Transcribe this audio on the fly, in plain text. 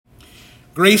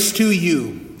Grace to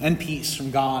you and peace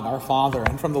from God our Father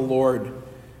and from the Lord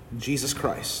Jesus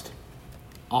Christ.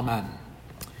 Amen.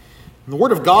 And the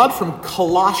Word of God from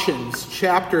Colossians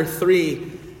chapter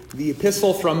 3, the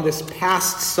epistle from this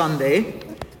past Sunday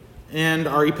and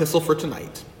our epistle for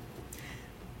tonight,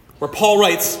 where Paul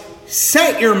writes,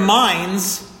 "Set your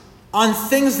minds on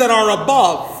things that are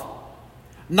above,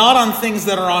 not on things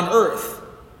that are on earth.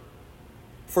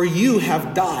 For you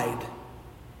have died,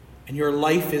 and your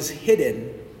life is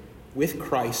hidden with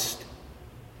Christ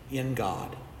in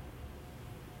God."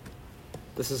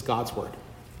 This is God's word.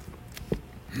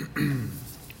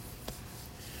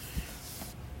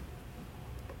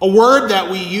 A word that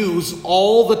we use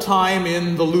all the time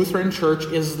in the Lutheran Church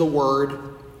is the word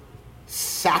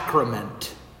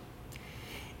sacrament.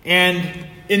 And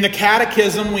in the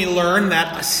Catechism, we learn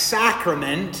that a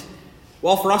sacrament,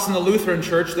 well, for us in the Lutheran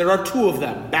Church, there are two of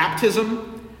them: baptism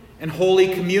and Holy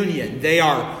Communion. They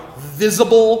are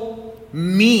visible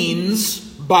means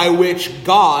by which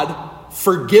God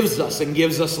forgives us and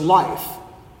gives us life.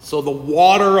 So the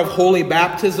water of holy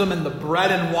baptism and the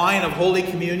bread and wine of Holy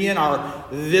Communion are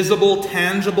visible,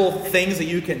 tangible things that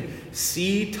you can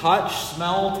see, touch,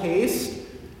 smell, taste,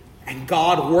 and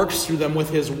God works through them with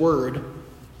His Word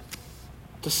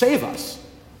to save us.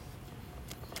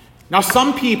 Now,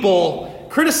 some people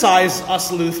criticize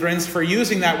us Lutherans for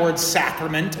using that word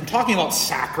sacrament and talking about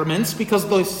sacraments because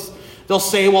they'll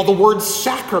say, well, the word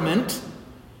sacrament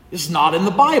is not in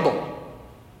the Bible.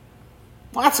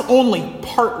 Well, that's only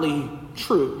partly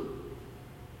true.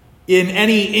 In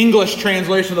any English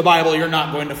translation of the Bible, you're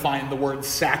not going to find the word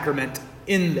sacrament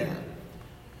in there.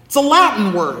 It's a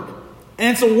Latin word. And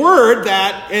it's a word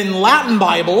that in Latin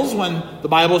Bibles, when the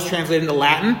Bible is translated into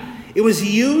Latin, it was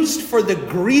used for the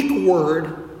Greek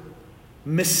word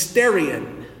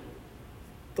mysterion,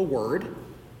 the word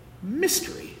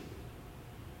mystery.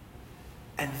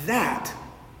 And that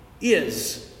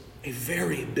is a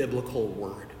very biblical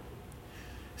word.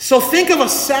 So think of a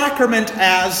sacrament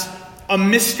as a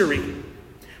mystery.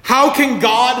 How can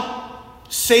God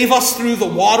save us through the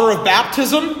water of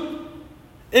baptism?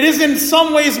 It is in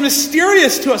some ways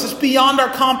mysterious to us. It's beyond our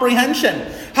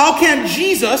comprehension. How can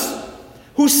Jesus,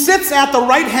 who sits at the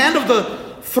right hand of the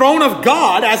throne of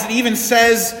God, as it even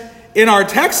says in our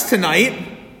text tonight,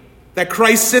 that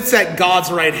Christ sits at God's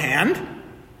right hand,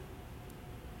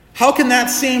 how can that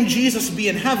same Jesus be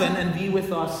in heaven and be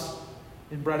with us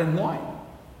in bread and wine?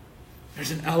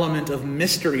 There's an element of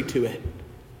mystery to it.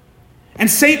 And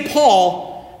St.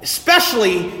 Paul,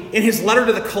 especially in his letter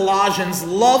to the Colossians,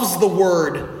 loves the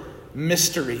word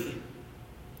mystery.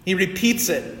 He repeats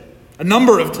it a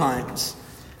number of times,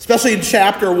 especially in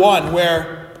chapter 1,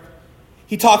 where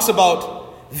he talks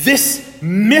about this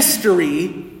mystery,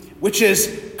 which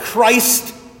is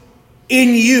Christ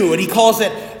in you. And he calls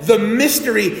it the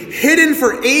mystery hidden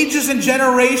for ages and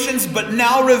generations, but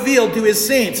now revealed to his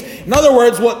saints. In other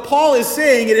words, what Paul is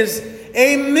saying, it is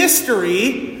a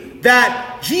mystery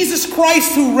that Jesus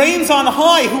Christ, who reigns on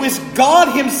high, who is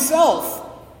God himself.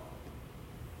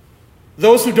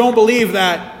 Those who don't believe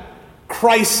that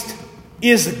Christ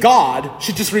is God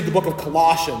should just read the book of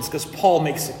Colossians, because Paul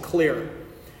makes it clear,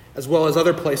 as well as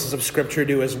other places of Scripture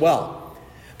do as well.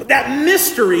 But that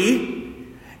mystery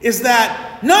is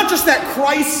that not just that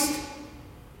Christ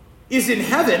is in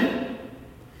heaven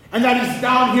and that he's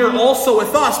down here also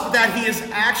with us, but that he is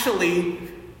actually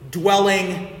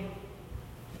dwelling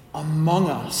among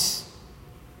us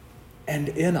and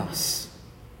in us.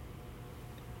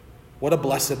 What a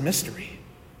blessed mystery.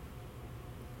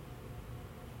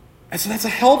 And so that's a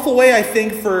helpful way, I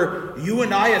think, for you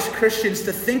and I as Christians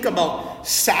to think about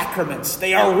sacraments.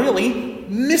 They are really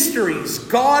mysteries.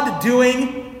 God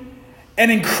doing an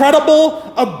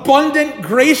incredible, abundant,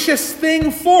 gracious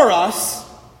thing for us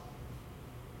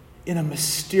in a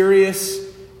mysterious,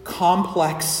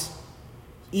 complex,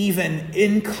 even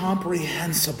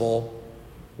incomprehensible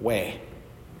way.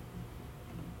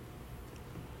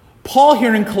 Paul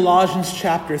here in Colossians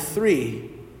chapter 3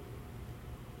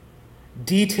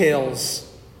 details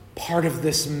part of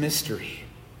this mystery.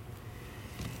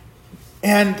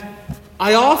 And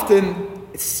I often,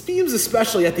 it seems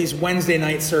especially at these Wednesday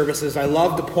night services, I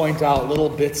love to point out little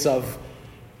bits of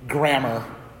grammar.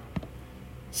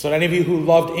 So any of you who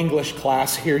loved English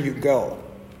class, here you go.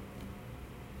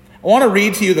 I want to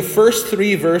read to you the first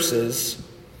 3 verses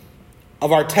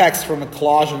of our text from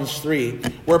Colossians 3,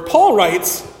 where Paul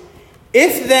writes,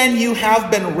 "If then you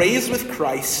have been raised with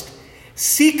Christ,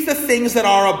 seek the things that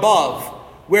are above,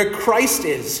 where Christ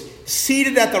is,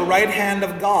 seated at the right hand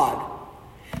of God.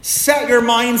 Set your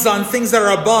minds on things that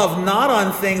are above, not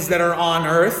on things that are on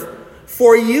earth.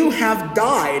 For you have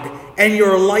died, and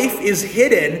your life is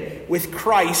hidden with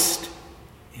Christ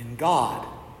in God.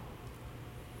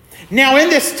 Now,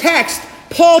 in this text,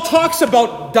 Paul talks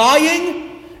about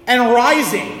dying and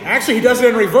rising. Actually, he does it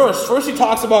in reverse. First, he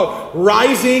talks about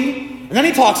rising, and then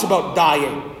he talks about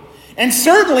dying. And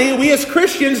certainly, we as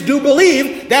Christians do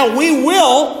believe that we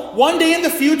will, one day in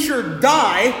the future,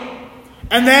 die,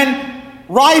 and then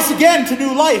rise again to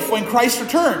new life when Christ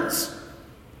returns.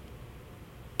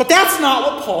 But that's not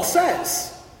what Paul says.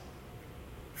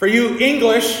 For you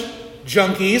English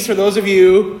junkies, for those of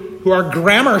you who are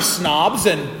grammar snobs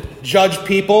and judge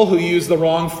people who use the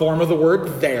wrong form of the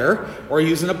word there, or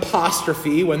use an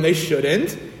apostrophe when they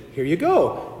shouldn't, here you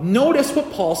go. Notice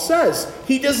what Paul says.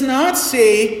 He does not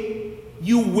say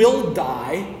you will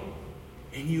die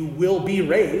and you will be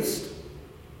raised.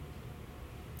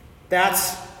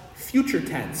 That's future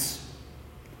tense.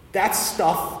 That's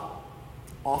stuff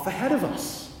off ahead of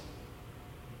us.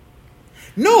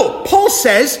 No, Paul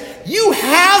says you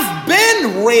have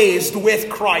been raised with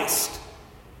Christ.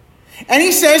 And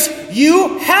he says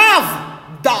you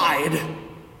have died.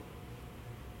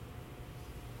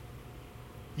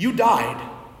 You died.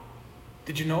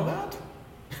 Did you know that?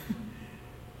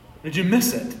 Did you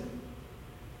miss it?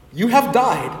 You have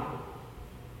died.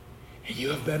 And you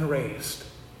have been raised.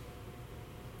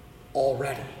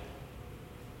 Already.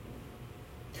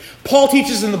 Paul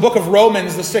teaches in the book of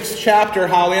Romans, the 6th chapter,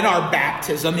 how in our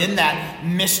baptism, in that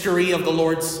mystery of the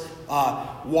Lord's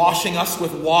washing us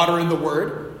with water in the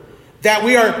Word, that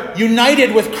we are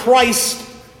united with Christ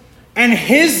and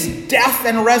His death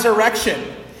and resurrection.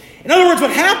 In other words,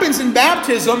 what happens in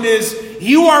baptism is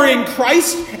you are in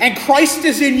Christ and Christ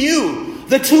is in you.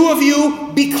 The two of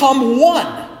you become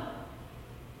one.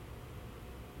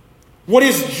 What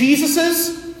is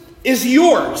Jesus's is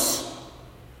yours.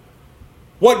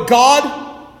 What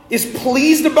God is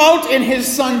pleased about in His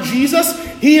Son Jesus,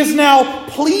 He is now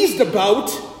pleased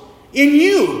about in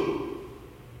you.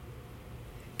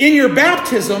 In your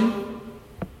baptism,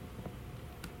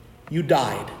 you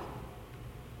died.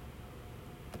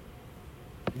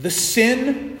 The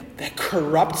sin that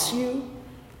corrupts you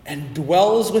and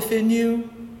dwells within you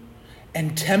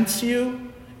and tempts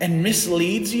you and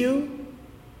misleads you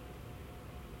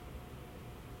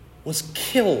was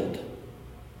killed,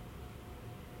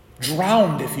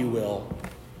 drowned, if you will,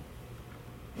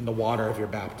 in the water of your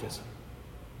baptism.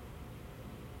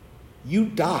 You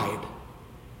died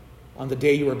on the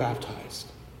day you were baptized.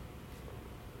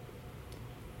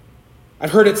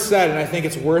 I've heard it said, and I think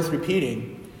it's worth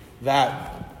repeating,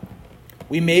 that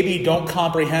we maybe don't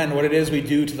comprehend what it is we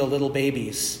do to the little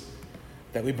babies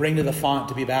that we bring to the font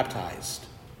to be baptized,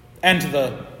 and to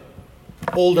the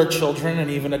older children and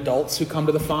even adults who come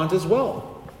to the font as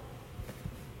well.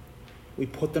 We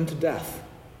put them to death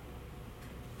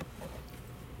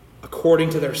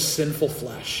according to their sinful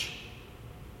flesh.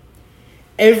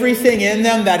 Everything in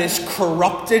them that is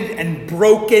corrupted and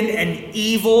broken and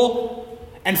evil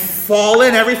and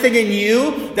fallen, everything in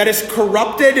you that is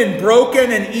corrupted and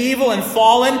broken and evil and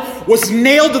fallen was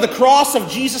nailed to the cross of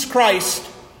Jesus Christ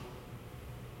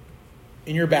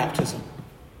in your baptism.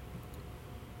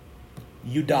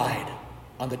 You died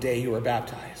on the day you were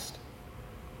baptized.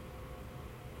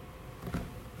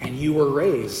 And you were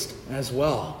raised as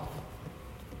well.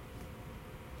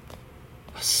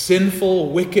 A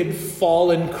sinful, wicked,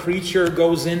 fallen creature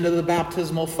goes into the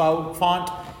baptismal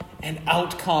font, and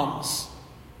out comes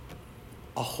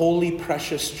a holy,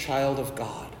 precious child of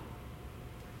God,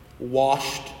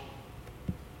 washed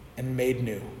and made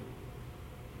new.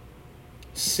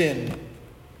 Sin,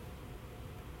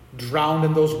 drowned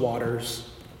in those waters,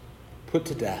 put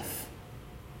to death.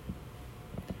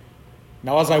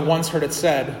 Now, as I once heard it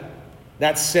said,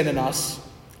 that sin in us,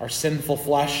 our sinful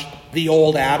flesh, the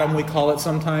old Adam we call it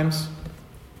sometimes,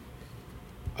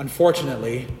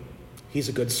 unfortunately, he's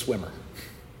a good swimmer.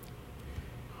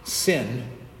 Sin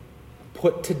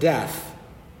put to death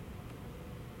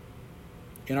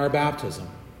in our baptism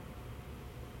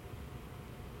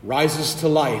rises to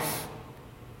life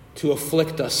to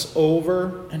afflict us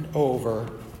over and over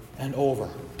and over.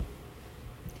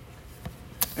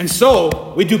 And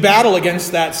so we do battle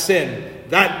against that sin,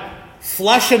 that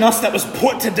flesh in us that was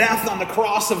put to death on the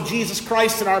cross of Jesus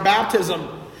Christ in our baptism.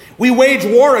 We wage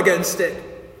war against it.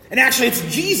 And actually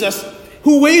it's Jesus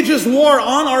who wages war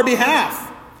on our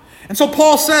behalf. And so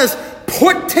Paul says,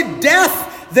 put to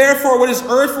death, therefore, what is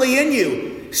earthly in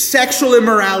you: sexual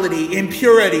immorality,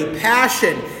 impurity,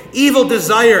 passion, evil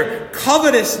desire,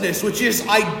 covetousness, which is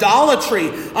idolatry.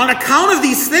 On account of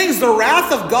these things, the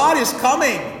wrath of God is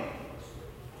coming.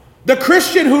 The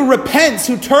Christian who repents,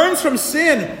 who turns from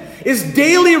sin, is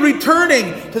daily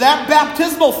returning to that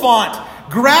baptismal font,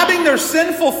 grabbing their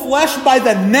sinful flesh by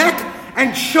the neck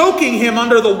and choking him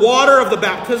under the water of the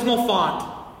baptismal font,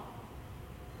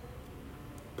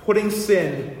 putting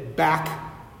sin back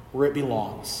where it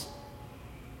belongs,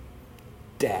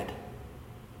 dead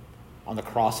on the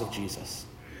cross of Jesus.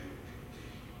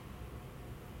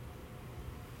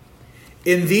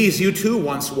 In these you too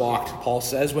once walked, Paul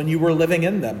says, when you were living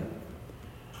in them.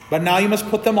 But now you must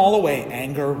put them all away: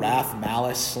 anger, wrath,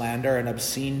 malice, slander, and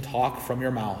obscene talk from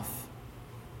your mouth.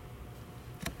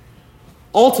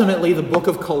 Ultimately, the book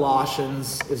of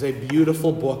Colossians is a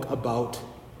beautiful book about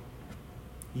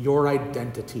your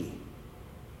identity,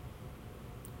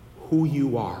 who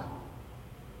you are.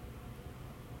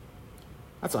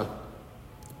 That's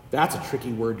a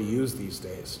tricky word to use these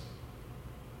days.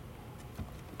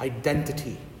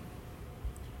 Identity.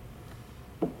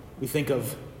 We think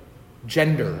of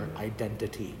gender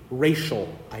identity,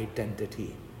 racial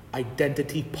identity,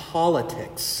 identity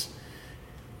politics.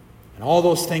 And all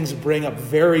those things bring up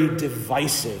very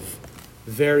divisive,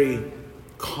 very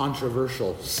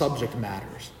controversial subject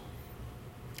matters.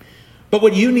 But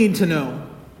what you need to know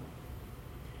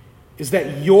is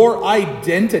that your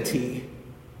identity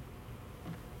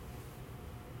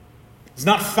is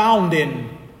not found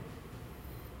in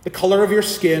the color of your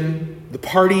skin, the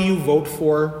party you vote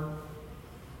for,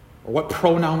 or what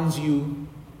pronouns you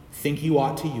think you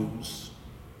ought to use.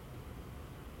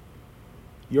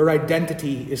 Your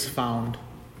identity is found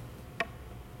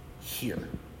here,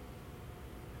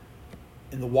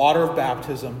 in the water of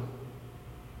baptism,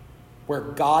 where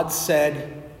God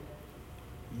said,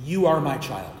 "You are my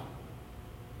child."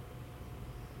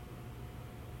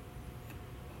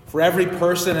 For every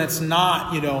person, it's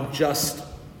not, just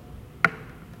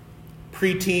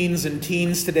preteens and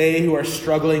teens today who are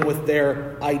struggling with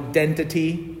their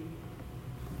identity.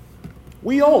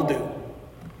 We all do.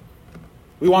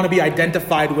 We want to be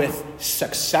identified with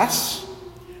success,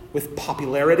 with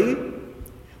popularity,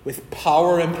 with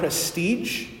power and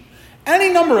prestige.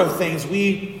 Any number of things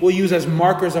we will use as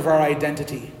markers of our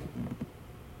identity.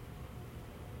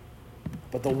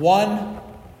 But the one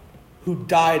who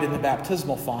died in the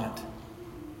baptismal font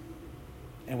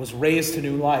and was raised to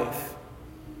new life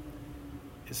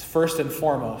is first and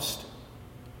foremost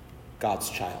God's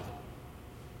child.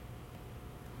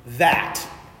 That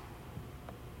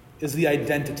is the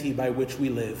identity by which we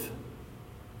live.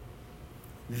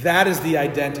 That is the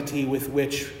identity with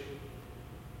which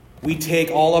we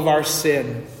take all of our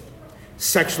sin,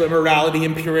 sexual immorality,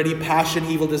 impurity, passion,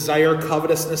 evil desire,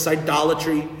 covetousness,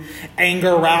 idolatry,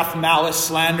 anger, wrath, malice,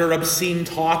 slander, obscene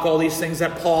talk, all these things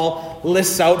that Paul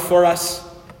lists out for us.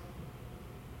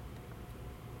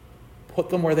 Put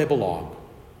them where they belong.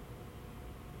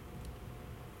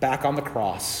 Back on the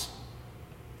cross,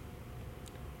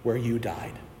 where you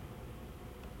died.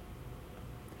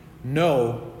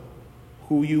 Know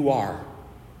who you are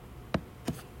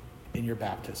in your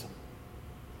baptism.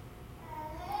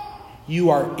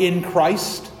 You are in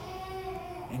Christ,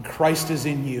 and Christ is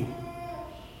in you.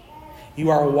 You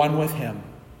are one with him.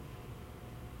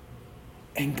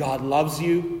 And God loves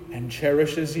you and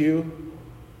cherishes you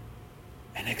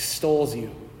and extols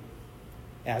you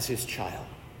as his child.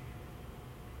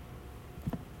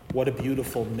 What a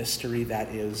beautiful mystery that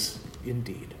is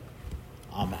indeed.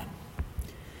 Amen.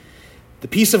 The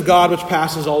peace of God which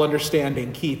passes all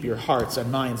understanding, keep your hearts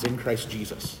and minds in Christ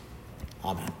Jesus.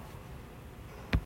 Amen.